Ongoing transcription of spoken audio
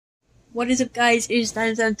What is up, guys? It's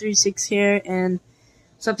 9736 here, and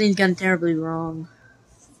something's gone terribly wrong.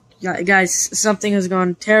 Yeah, guys, something has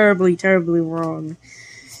gone terribly wrong.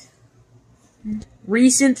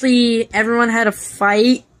 Recently, everyone had a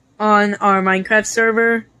fight on our Minecraft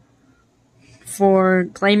server for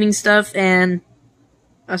claiming stuff and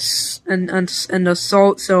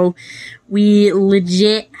assault, so we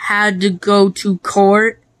legit had to go to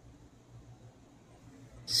court.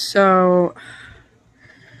 So,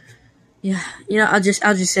 yeah, I'll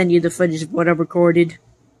just send you the footage of what I recorded.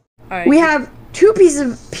 Right. We have two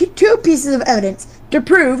pieces of evidence to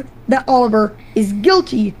prove that Oliver is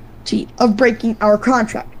guilty of breaking our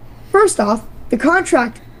contract. First off, the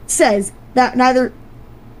contract says that neither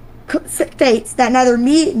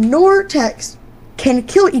me nor Text can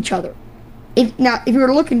kill each other. If you were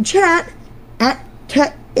to look in chat,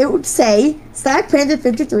 it would say Slack Panther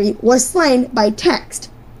 53 was slain by Text.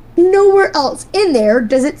 Nowhere else in there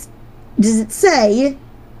does it say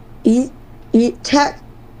Text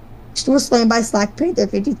was slain by Slack Panther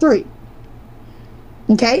 53.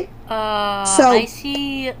 Okay? I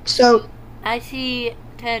see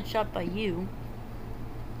Ted shot by you.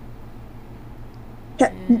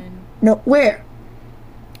 No, where?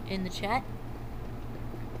 In the chat.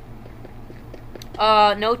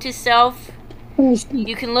 Note to self.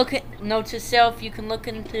 You can look at note to self. You can look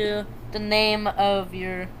into the name of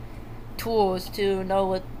your tools to know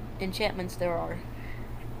what enchantments there are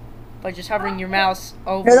by just hovering your mouse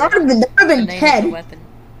over that would have been Ted. Weapon.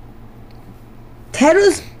 Ted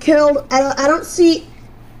was killed. I don't see.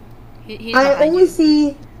 I only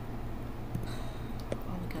see. Oh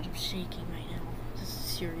my god, I'm shaking right now. This is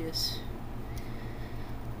serious.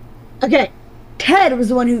 Okay, Ted was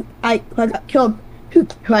the one who got killed. Who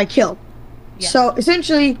I killed. Yeah. So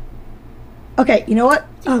essentially, okay. You know what?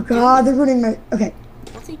 Oh god, they're ruining my. Okay.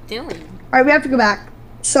 What's he doing? All right, we have to go back.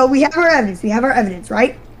 So we have our evidence.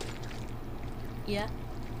 Right? Yeah.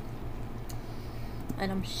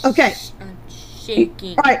 And I'm okay. I'm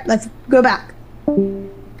shaking. All right, let's go back.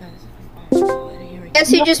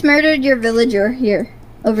 Guess who just murdered your villager here,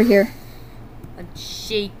 over here? I'm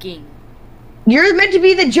shaking. You're meant to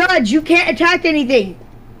be the judge. You can't attack anything.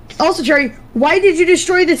 Also, Cherry, why did you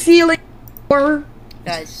destroy the ceiling?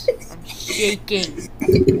 Guys, I'm shaking.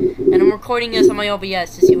 And I'm recording this on my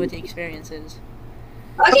OBS to see what the experience is.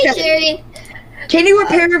 Okay, Cherry. Can you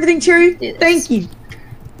repair everything, Cherry? Thank you.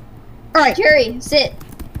 Alright. Cherry, sit.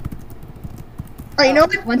 Alright, you know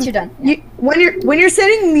what? Once you're done. When you're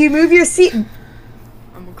sitting, you move your seat.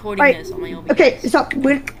 I'm recording this on my OBS. Okay, stop.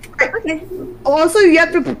 Okay. Also, you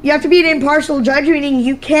have to be an impartial judge, meaning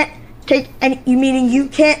you can't take any. Meaning you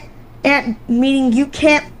can't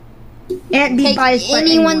be biased by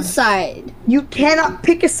anyone's side. You cannot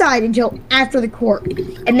pick a side until after the court,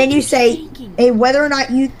 and then you say, whether or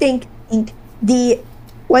not you think the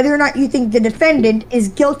defendant is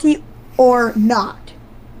guilty or not.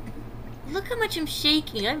 Look how much I'm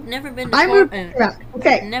shaking. I've never been to court.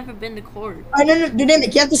 Okay. I've never been to court. No,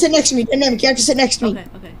 Dynamic, you have to sit next to me. Dynamic, you have to sit next to me.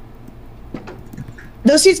 Okay.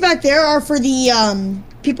 Those seats back there are for the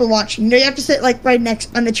people watching. You have to sit like right next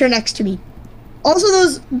on the chair next to me. Also,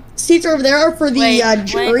 those seats over there are for the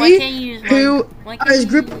jury who is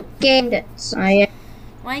group.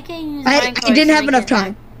 Why can't you use my card? I didn't have enough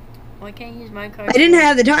time. Why can't you use my card? I didn't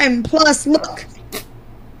have the time. Plus, look.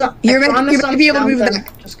 You're meant to be able to move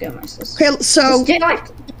back. Just get my sister. Okay, so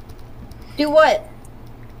do what?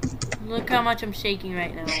 Look how much I'm shaking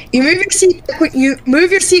right now. You move your seat back. You move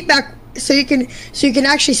your seat back so you can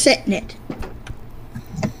actually sit in it.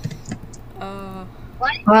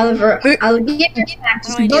 Oliver, I'll get your back.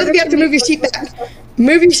 Both of you have to move your seat back.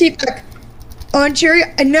 Move your seat back. Oh, and Cherry,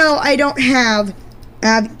 no, I don't have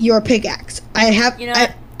your pickaxe. I have.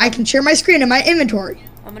 I can share my screen in my inventory.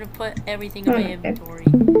 I'm gonna put everything in my inventory.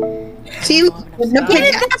 See, no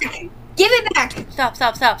pickaxe. Give it back. Stop.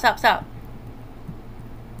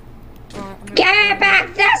 Give it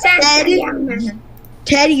back.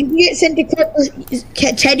 Ted, you can get sent to court.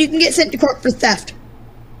 Ted, you can get sent to court for theft.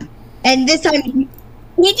 And this time,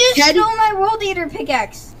 he just stole my World Eater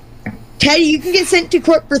pickaxe. Ted, you can get sent to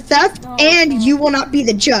court for theft, and you will not be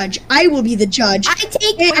the judge. I will be the judge. I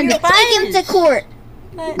take him to court.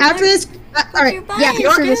 After this, all right, yeah,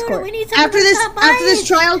 after this court. After this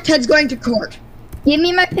trial, Ted's going to court. Give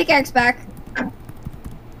me my pickaxe back.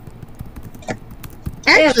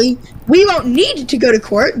 Actually, we won't need to go to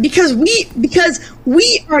court because we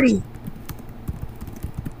already.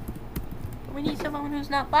 We need someone who's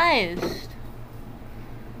not biased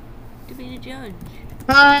to be the judge.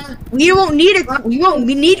 We won't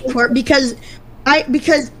need court because I,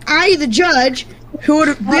 the judge, who would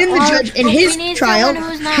have been the judge in But his we need trial,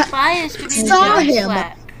 someone who's not biased to be the saw judge. him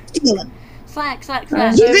Slack. steal him. Slack.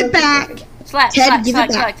 Give it back. Slack. Ted, give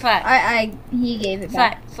it back. He gave it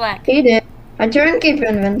back. Slack. He did. I try and keep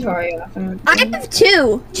inventory off him. I have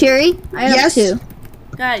 2, Cherry. I have Yes. 2.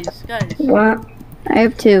 Guys. What? I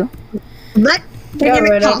have 2. Let Get Dynamic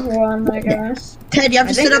rid talk. of one, I guess. Ted, you have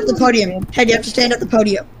to I think sit up the I'm podium. good. Ted, you have to stand at the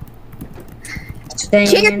podium. Cherry,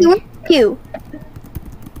 Staying. where are you?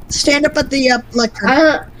 Stand up at the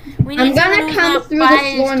lectern. We I'm need someone gonna who's come not through the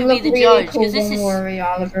biased floor and to look be the really judge, cool. because this Don't is. worry,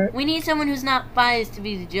 Oliver. We need someone who's not biased to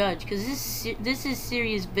be the judge, because this is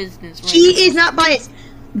serious business. Right He now. is not biased.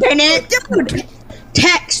 Dynamic. Dude.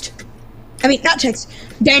 Text. I mean, not text.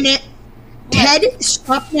 Dynamic. Ted,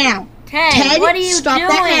 stop now. Ted, what are you stop doing?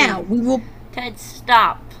 that now. We will. Ted,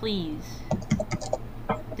 stop, please.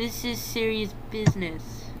 This is serious business.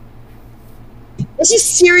 This is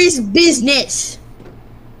serious business.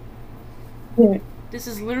 This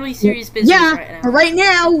is literally serious business Yeah, right but now. right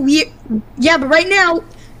now we. Yeah, but right now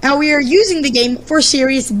we are using the game for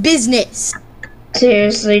serious business.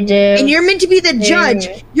 Seriously, dude. And you're meant to be the judge.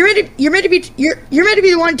 You're meant to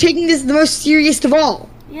be the one taking this the most serious of all.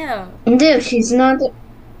 Yeah. Dude, she's not.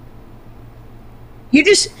 You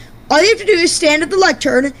just all you have to do is stand at the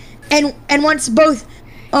lectern, and once both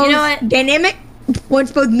You know what? Dynamic,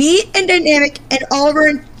 once both me and Dynamic and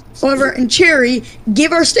Oliver and Cherry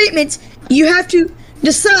give our statements, you have to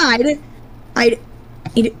decide,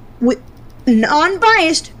 with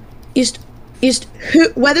non-biased, is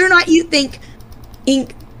whether or not you think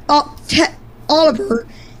Oliver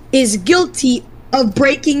is guilty of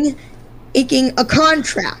breaking a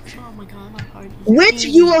contract. Oh my god, my heart is Which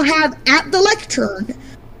beating. you will have at the lectern,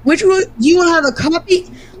 you will have a copy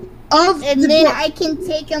of And the then book. I can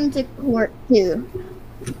take him to court too.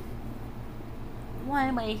 Why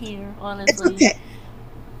am I here, It's honestly? okay.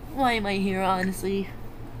 Why am I here, honestly?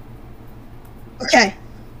 Okay.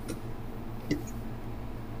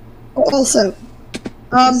 Also,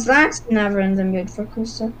 That's never in the mood for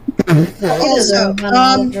Krista. also,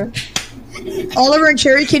 Oliver and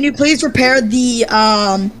Cherry, can you please repair the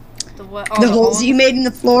The what? the holes you made in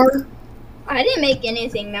the floor? I didn't make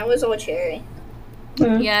anything. That was all Cherry.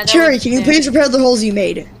 Yeah, that Cherry, was can you fair. please repair the holes you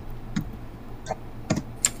made?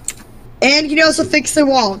 And can you also fix the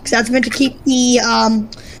wall? Because that's meant to keep the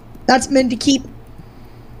that's meant to keep.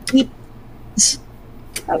 Dude,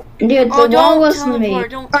 Oh, the wall don't was teleport,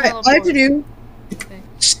 made. don't All right, all you have to do. Okay.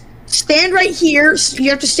 Stand right here. You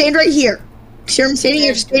have to stand right here. See where I'm standing? You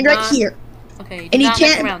have to stand right here. Okay, And do you not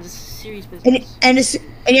mess can't- around. This is serious And business.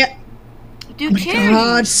 and yeah. Dude, Cherry!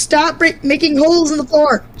 God, stop making holes in the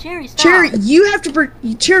floor. Cherry, stop. Cherry, you have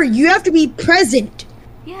to be present.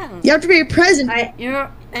 Yeah. You have to be present.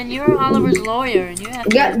 You're Oliver's lawyer, and you have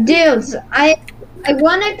to... Yeah, dudes, I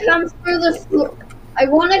wanna come through the floor. I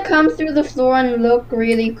wanna come through the floor and look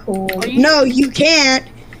really cool. Are you... No, you can't.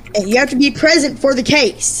 You have to be present for the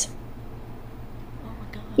case. Oh my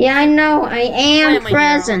god. Yeah, I know. I Why am am I here?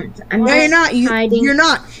 present. I'm No, just you're not. hiding. You're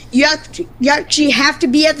not. You actually have to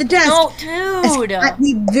be at the desk No, dude! at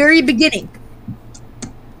the very beginning.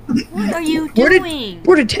 What are you Where doing?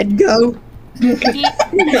 Where did Ted go?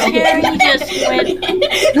 Cherry just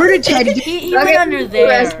went... Where did Ted go? He went under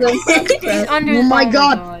there. He's under... Oh my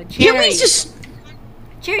god. Can we Cherry, just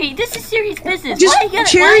Cherry, this is serious business. Just- Why you gotta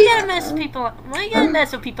Cherry- mess with people? Why you gotta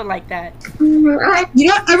mess with people like that? You know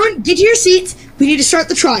what? Everyone, get to your seats. We need to start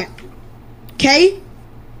the trial. Okay?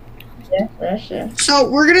 Yeah. So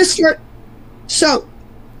we're gonna start. So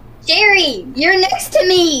Cherry, you're next to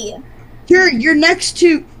me. you're next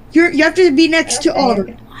to. You have to be next to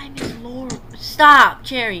Oliver. I'm in Lord. Stop,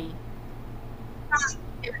 Cherry.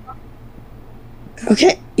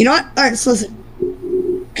 Okay. You know what? All right. So listen.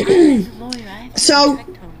 I'm a lawyer. I have to So-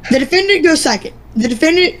 protect him. The defendant goes second. The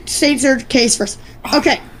defendant states their case first.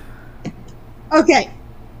 Okay. Okay.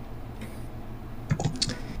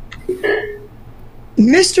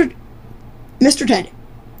 Mr. Ted.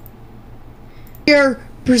 You're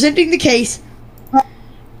presenting the case.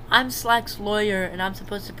 I'm Slack's lawyer, and I'm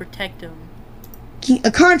supposed to protect him.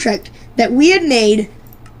 A contract that we had made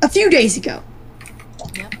a few days ago.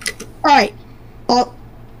 Yep. All right.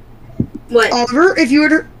 What? Oliver, if you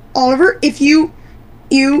were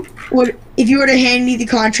to hand me the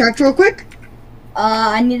contract real quick.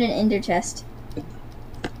 I need an ender chest.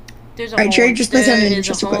 There's a Alright, hole. Cherry, just place that in There is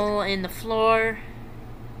just a real quick. hole in the floor.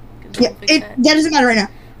 Can Yeah, someone fix that doesn't matter right now.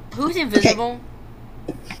 Who's invisible?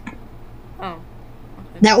 Oh.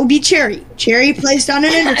 That will be Cherry. Cherry placed on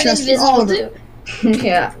an ender I'm chest for invisible Oliver. too.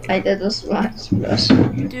 Yeah, I did this once.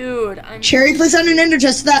 Dude, I'm... Cherry placed on an ender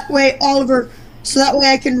chest so that way Oliver, so that way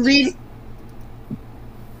I can read.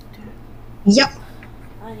 Yep.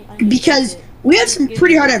 because we have some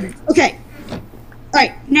pretty hard evidence. Okay.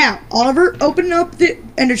 Alright, now, Oliver, open up the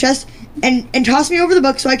ender chest and toss me over the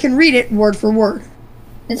book so I can read it word for word.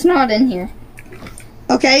 It's not in here.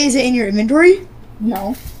 Okay, is it in your inventory?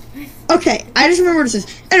 No. Okay, I just remember what it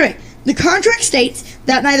says. Anyway, the contract states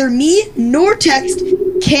that neither me nor Text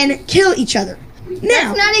can kill each other.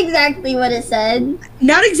 Now, That's not exactly what it said.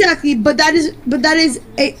 not exactly, but that is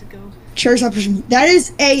a Cherry, stop pushing me. That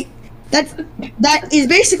is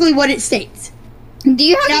basically what it states. Do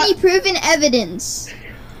you have Now- any proven evidence?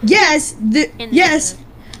 Yes, yes,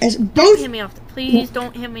 as Don't both. hit me off. Please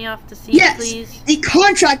don't hit me off the seat, Yes, please. the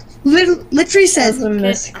contract literally says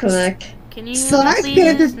That's a misclick. Can you Slack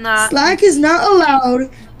please not? Slack is not allowed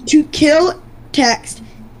to kill Text,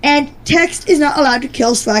 and Text is not allowed to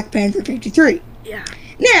kill Slack Panther 53. Yeah.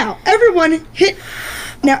 Now, everyone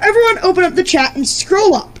open up the chat and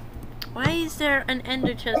scroll up. Why is there an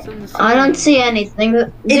ender chest on the side? I don't see anything.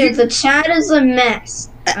 Dude, the chat is a mess.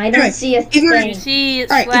 I don't Anyway, see a if you're- You thing. see,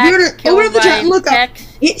 Alright, if Slack you were to killed open up the chat and by look up, Text.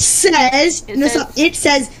 it says it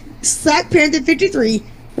says Slack Panther 53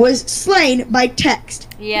 was slain by Text.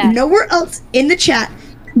 Yeah. Nowhere else in the chat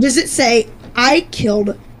does it say I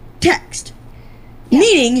killed Text.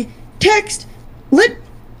 Meaning Text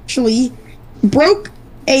literally broke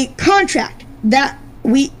a contract that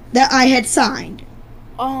I had signed.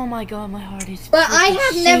 Oh my god, my heart is. But I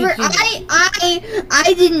have never. shaking.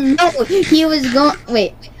 I didn't know he was going.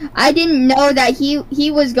 Wait, I didn't know that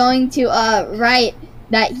he was going to write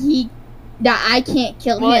that I can't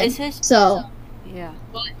kill Well, him. it says. So Yeah.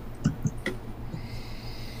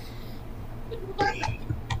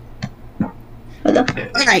 What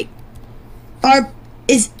the? All right.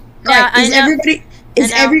 Is Yeah, I know. everybody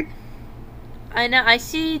is I know. every I know. I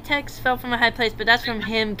see Tex fell from a high place, but that's from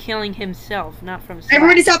him killing himself, not from. Slack.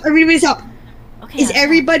 everybody stop? Everybody stop. Okay. Is I'm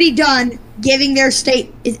everybody done giving their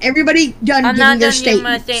state? Is everybody done I'm giving not their done giving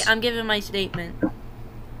my statements? I'm giving my statement.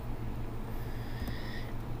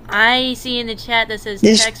 I see in the chat that says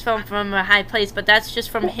This- Tex fell from a high place, but that's just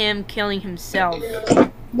from him killing himself.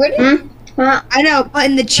 where did I know, but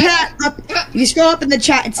in the chat, if you scroll up in the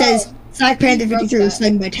chat, it says Slack Panther 53 was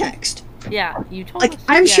slain by Text. Yeah, you told Like us.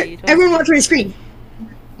 I'm yeah, sure you told everyone us. watching my screen.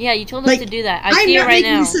 Yeah, you told us like, to do that. I I'm see it not right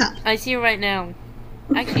making now. this up. I see it right now.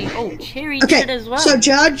 Actually, oh, Cherry Okay, did as well. so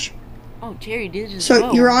Judge, Oh, Cherry did as so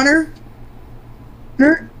well. Your Honor,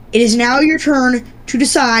 it is now your turn to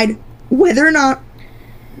decide whether or not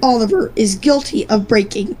Oliver is guilty of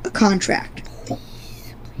breaking a contract.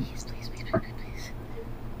 Please.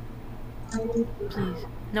 Please.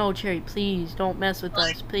 No, Cherry, please don't mess with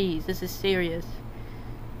us. Please, this is serious.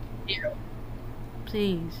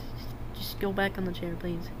 Please. Just go back on the chair,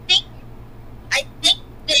 please. I think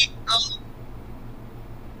that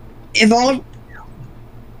if Oliver,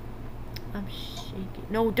 I'm shaking.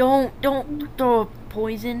 No, don't throw a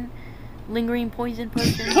poison. Lingering poison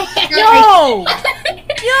person. No!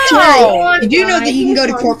 Cherry, you do know that you can go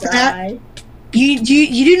to court for that. You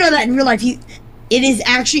do know that in real life, it is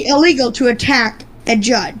actually illegal to attack a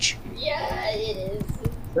judge. Yeah, it is.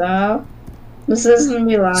 So, this isn't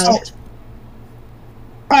real life. Assault.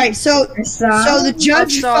 All right, so the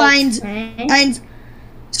judge Assault.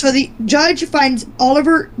 finds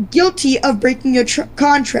Oliver guilty of breaking a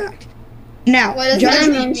contract. Now, What does Can I judge, that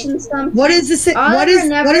mean? mention something? what is the Oliver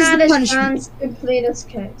never had the a punishment? chance to plead his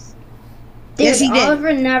case. Dude, Yes, he did.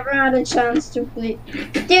 Oliver never had a chance to plead.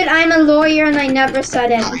 Dude, I'm a lawyer and I never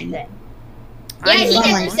said anything. Yeah, he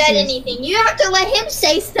Fine. never said anything. You have to let him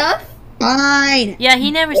say stuff. Fine. Yeah, he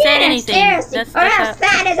never said anything. Seriously. That's Or else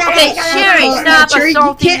that is Okay, illegal. Sherry, No, stop Cherry, you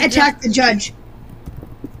assaulting can't the attack the judge.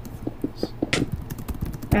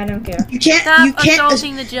 I don't care. You can't. Stop You can't.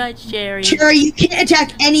 assaulting the judge, Jerry. Cherry, you can't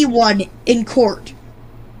attack anyone in court.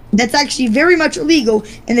 That's actually very much illegal,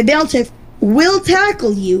 and the bailiff will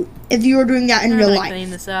tackle you if you are doing that in I'm real gonna life.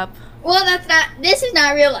 clean this up. Well, this is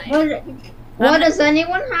not real life. What does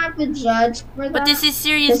anyone have a judge for that? But this is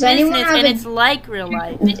serious Does anyone business, have and a- it's like real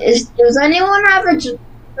life. Does anyone have a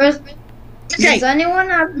Okay. Does anyone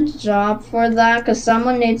have a job for that? Because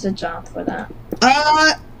someone needs a job for that.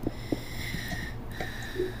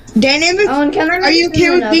 Dynamic. Oh, and can I Are you okay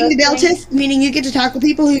mention with being the another thing? bailiff? Meaning you get to tackle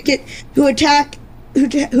people who attack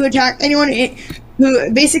anyone.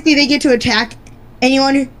 Who basically they get to attack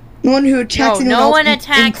anyone who attacks anyone No else one in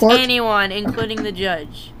attacks court. anyone, including the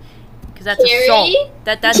judge. Because that's Jerry? assault.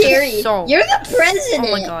 That's Jerry, assault. you're the president.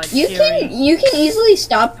 Oh my God, you Jerry. can easily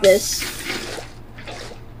stop this.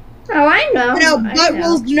 Oh, I know. No, I but know.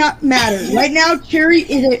 rules do not matter. Right now, Cherry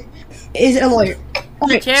is a lawyer.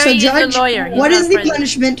 Alright, Jerry so is a Judge, lawyer. He's what not is the president.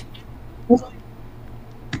 punishment?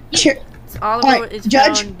 Oliver Alright, is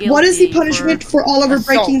Judge, found guilty what is the punishment for Oliver assault.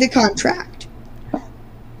 breaking the contract?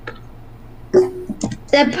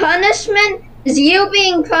 The punishment is you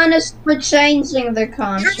being punished for changing the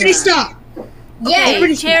contract. Everybody stop. Okay,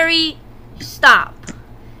 Everybody Cherry, stop.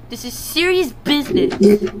 This is serious business.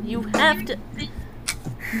 You have to.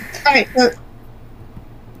 Alright, so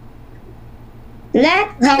Let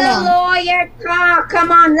How the long? lawyer talk.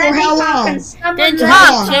 Come on, let For me how talk. long? And someone Then let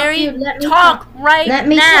talk, me Cherry. Dude, let me Talk right Let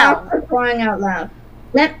me now. talk for crying out loud.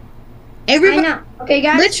 I everybody, know. Okay,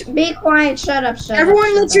 guys, Let's- be quiet. Shut up. Shut everyone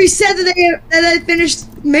up. shut literally up. said that they finished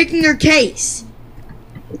making their case.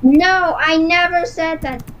 No, I never said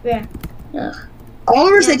that. Yeah. Ugh.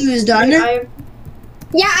 Oliver said he was done. I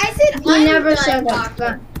I said he never said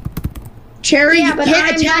that. Cherry, Yeah, you but can't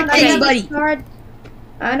I'm attack not anybody. hard.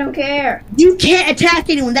 I don't care. You can't attack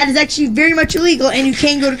anyone. That is actually very much illegal, and you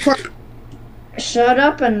can go to court. Shut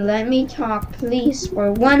up and let me talk, please,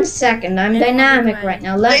 for 1 second. I'm dynamic right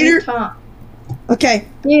now. Let Later. me talk. Okay.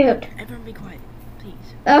 Dude. Everyone be quiet, please.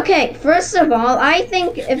 Okay, first of all, I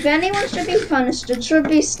think if anyone should be punished, it should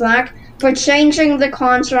be Slack for changing the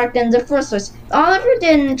contract in the first place. Oliver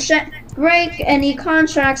didn't break any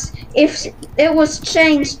contracts if it was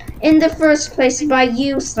changed in the first place by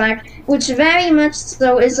you, Slack, which very much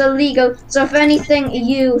so is illegal. So if anything,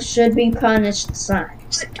 you should be punished, Slack.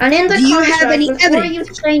 And in the Do you contract, have any before evidence?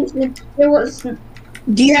 you changed it, there was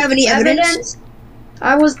Do you have any evidence?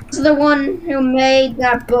 I was the one who made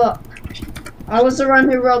that book. I was the one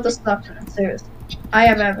who wrote the stuff in it, seriously. I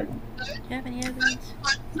have evidence. Do you have any evidence?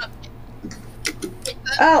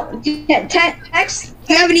 Oh, yeah, text.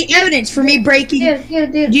 Do you have any evidence for me breaking?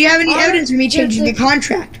 Dude. Do you have any Oliver- evidence for me changing the dude,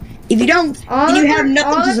 contract? If you don't, then you have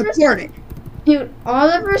nothing to support it. Dude,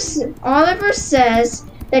 Oliver says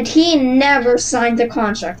that he never signed the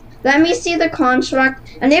contract. Let me see the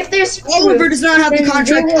contract, and if there's proof, Oliver does not have the then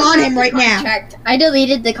contract you will on have him the right now. Contract. I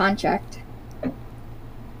deleted the contract.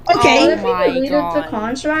 Okay. Oh If my he deleted the God.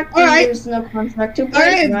 contract, All then right. there's no contract to All break,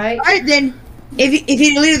 right. right? All right. Then, if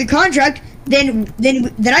he deleted the contract, then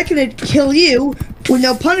I could kill you with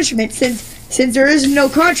no punishment, since there is no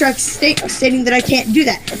contract stating that I can't do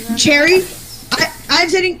that. Cherry, I'm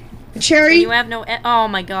setting Cherry. And you have no. Oh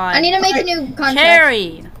my God. I need to make a new contract.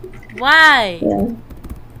 Cherry, why? Yeah.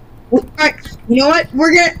 All right. You know what?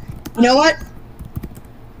 We're gonna. You know what?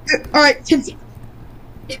 All right.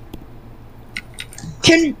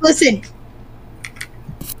 Can listen.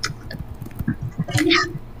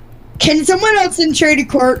 Can someone else send Cherry to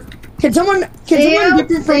court? Can someone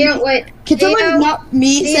different from me? Wait. Can someone not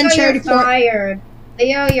me Theo, send Cherry you're to court? fired.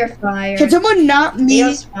 Theo, you're fired. Can someone not me?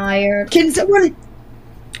 Theo's fired. Can someone?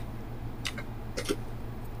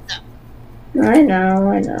 I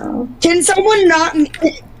know. Can someone not?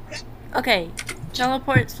 Okay,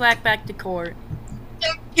 teleport Slack back to court.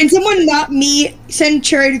 Can someone not me send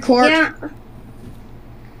Cherry to court? Yeah.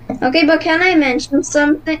 Okay, but can I mention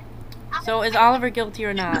something? So is Oliver guilty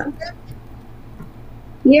or not?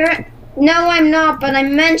 No, I'm not, but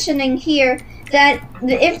I'm mentioning here that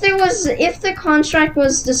if the contract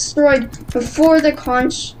was destroyed before the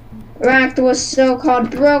contract was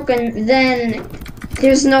so-called broken, then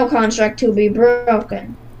there's no contract to be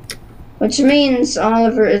broken. Which means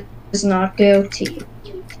Oliver is not guilty.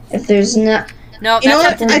 If there's not... No, You know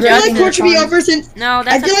that's what? up to I the feel like judge. court should be over since. No, I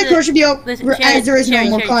that's feel up like to court should be over Listen, Cherry, as there is Cherry,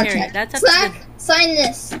 no more Cherry, contract. That's up to Slack, sign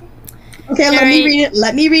this. Okay, let Cherry. me read it.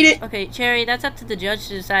 Let me read it. Okay, Cherry, that's up to the judge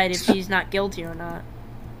to decide if she's not guilty or not.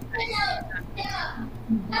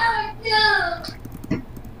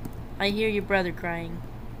 I hear your brother crying.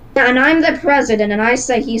 And I'm the president, and I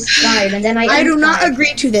say he's fired, and then I do not fired.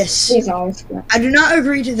 agree to this. He's always fired. I do not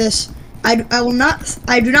agree to this. I will not.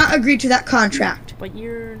 I do not agree to that contract, But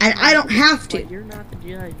you're and I don't have to. But you're not the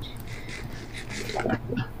judge.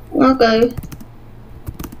 Okay.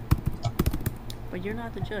 But you're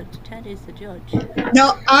not the judge. Ted is the judge.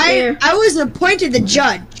 No, Here. I was appointed the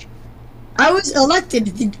judge. I was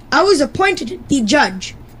elected. I was appointed the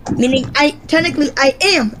judge, meaning I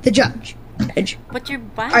am the judge. But you're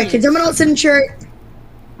biased. All right, can someone else send Cherry?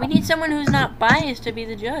 We need someone who's not biased to be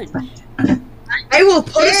the judge. I will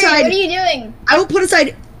put Cherry, aside. what are you doing? I will put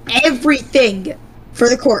aside everything for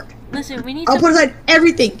the court. Listen, we need I'll put aside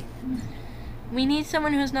everything. we need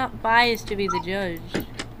someone who's not biased to be the judge.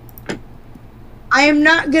 I am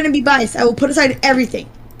not gonna be biased. I will put aside everything.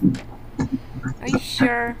 Are you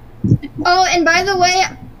sure? Oh, and by the way,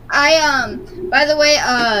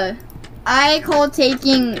 I called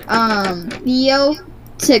taking Theo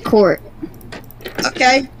to court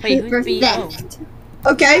Okay. Wait, for who's BO? theft.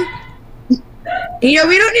 Okay. You know,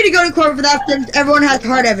 we don't need to go to court for that since everyone has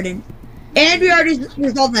hard evidence. And we already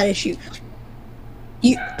resolved that issue.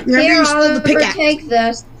 Remember Here, you stole the Oliver, pickaxe. take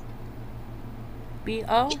this.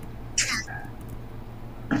 B-O?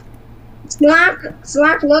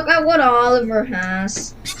 Slack, look at what Oliver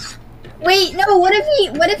has. Wait, no. What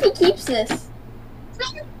if he keeps this?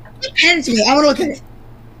 Hand it to me. I want to look at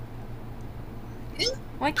it.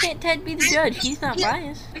 Why can't Ted be the judge? He's not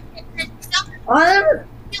biased. Oliver.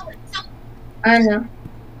 I know.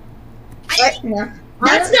 Right, no.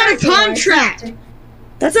 That's not a contract.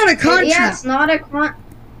 That's not a contract. Yeah, it's not a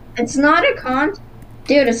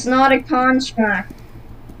Dude, it's not a contract.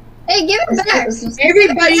 Hey, give it back.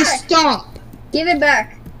 Everybody stop. Give it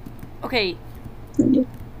back. Okay.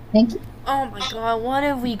 Thank you. Oh my god, what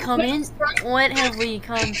have we come in? What have we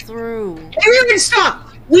come through? Everyone stop.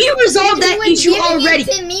 We resolved that issue already.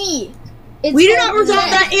 To me. We did not resolve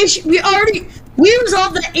that issue. We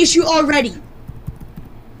resolved that issue already.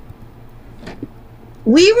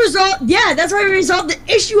 Yeah, that's why we resolved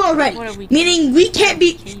the issue already. What have we- Meaning he can't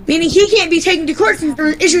be taken to court since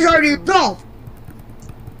the issue's already resolved.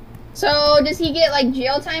 So does he get like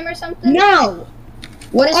jail time or something? No.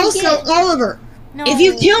 What does he Also, get? Oliver, No. if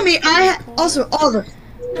you kill me, Oliver.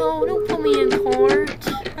 No, don't put me in court.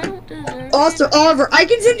 I don't deserve Also, Oliver, I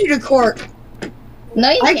can send you to court. No,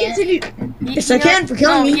 you I can't. can send you. it. Yes, I can for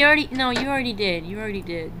killing me. You already did. You already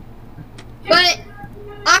did. But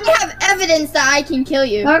I have evidence that I can kill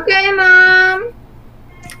you. Okay, Mom.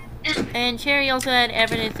 And Cherry also had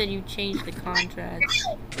evidence that you changed the contract.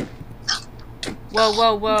 Whoa,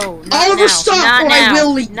 whoa, whoa. Not Oliver, now. stop Not or now. I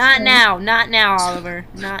will leave. Not now. Not now, Oliver.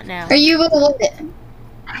 Not now. Are you able to look it?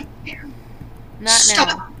 Not Stop.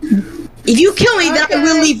 now. If you kill me, then I Okay.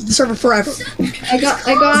 will leave the server forever. I got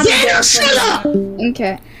Xander, it. shut up!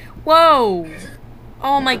 Okay. Whoa!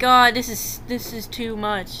 Oh my god, this is too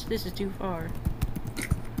much. This is too far.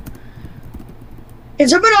 Can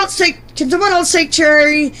someone else take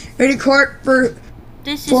Cherry to court for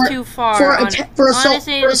This is For- too far. for assault?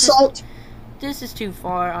 Honestly, For this is- assault. This is too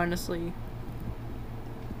far, honestly.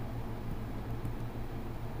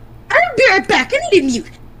 I'll be right back. I need a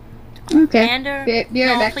mute. Okay. Ander? Be right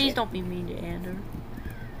No, back. please don't be mean to Ander.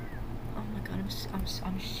 Oh my god,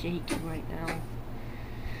 I'm shaking right now.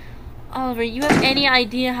 Oliver, you have any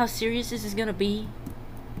idea how serious this is gonna be?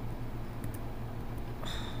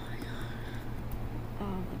 Oh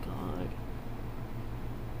my god.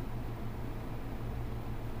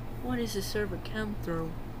 What is the server come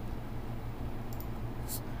through?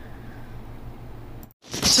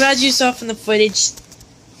 So as you saw from the footage,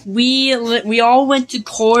 we all went to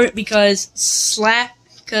court because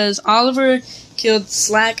Oliver killed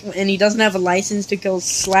Slack and he doesn't have a license to kill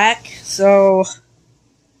Slack. So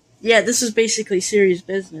yeah, this is basically serious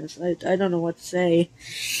business. I don't know what to say.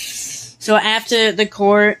 So after the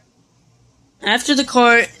court,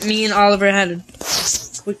 me and Oliver had a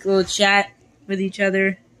quick little chat with each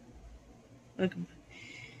other. And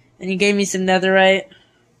he gave me some netherite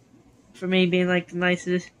for me being like the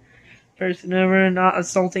nicest person ever, not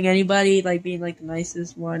assaulting anybody, like being like the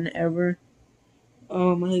nicest one ever.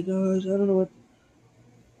 Oh my gosh, I don't know what.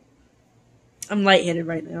 I'm lightheaded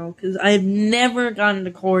right now because I've never gone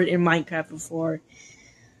to court in Minecraft before.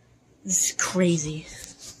 This is crazy.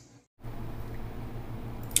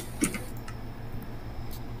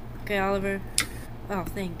 Okay, Oliver. Oh,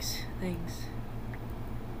 thanks.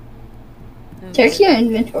 Check your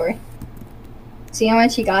inventory. See how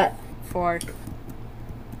much you got. 4.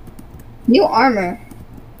 New armor.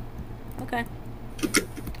 Okay.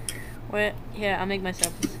 Wait, here, I'll make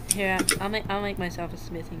myself. Here, I'll make myself a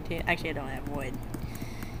smithing table. Actually, I don't have wood.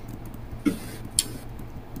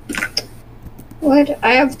 What?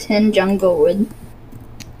 I have 10 jungle wood.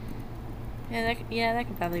 Yeah, that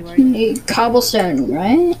could probably work. You need cobblestone,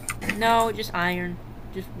 right? No, just iron.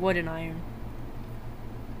 Just wood and iron.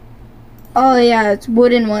 Oh yeah, it's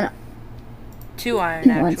wood and one. 2 iron,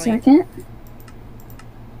 actually. 1 second.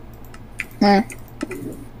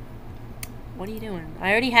 What are you doing?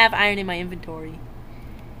 I already have iron in my inventory.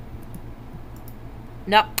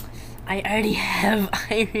 No, I already have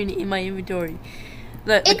iron in my inventory.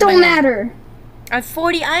 Look, It look at my don't hand. matter. I have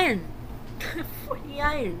 40 iron. 40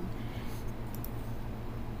 iron.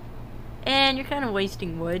 And you're kind of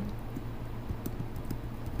wasting wood.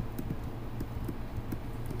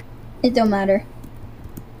 It don't matter.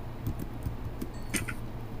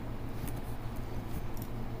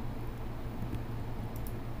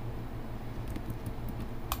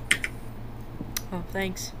 Oh,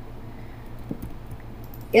 thanks.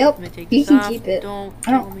 Yep. Let me take You this can off. keep it. Don't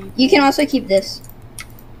I tell don't. me. You can also keep this.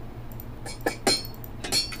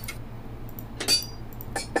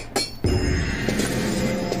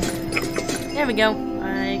 There we go.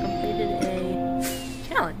 I completed a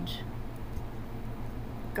challenge.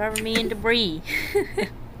 Cover me in debris.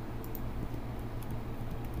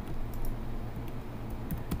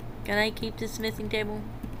 Can I keep the smithing table?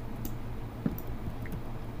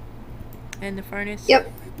 And the furnace?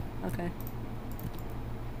 Yep. Okay.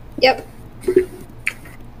 Yep.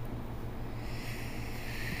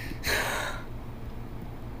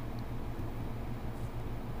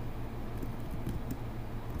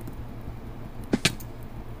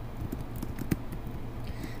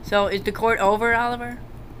 So, is the court over, Oliver?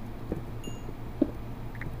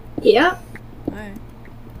 Yep. Alright.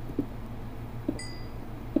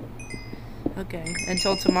 Okay,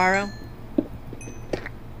 until tomorrow?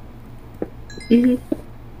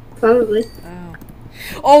 Probably. Oh.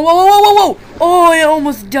 Oh, whoa, whoa, whoa, whoa, whoa! Oh, I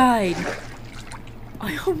almost died!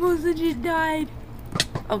 I almost just died!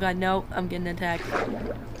 Oh god, no, I'm getting attacked.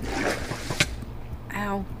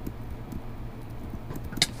 Ow.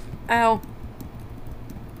 Ow.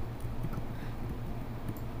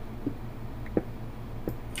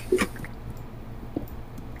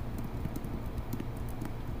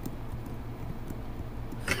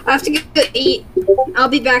 I have to go eat. I'll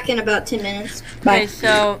be back in about 10 minutes. Okay,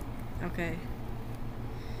 so... Okay.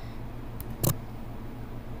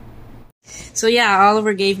 So yeah,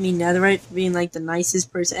 Oliver gave me netherite for being like the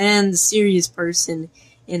nicest person and the serious person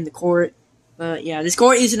in the court. But yeah, this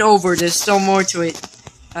court isn't over. There's still more to it.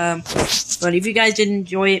 But if you guys did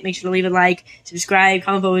enjoy it, make sure to leave a like, subscribe,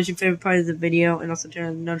 comment what was your favorite part of the video, and also turn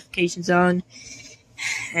the notifications on.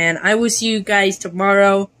 And I will see you guys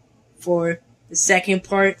tomorrow for the second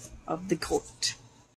part of the court.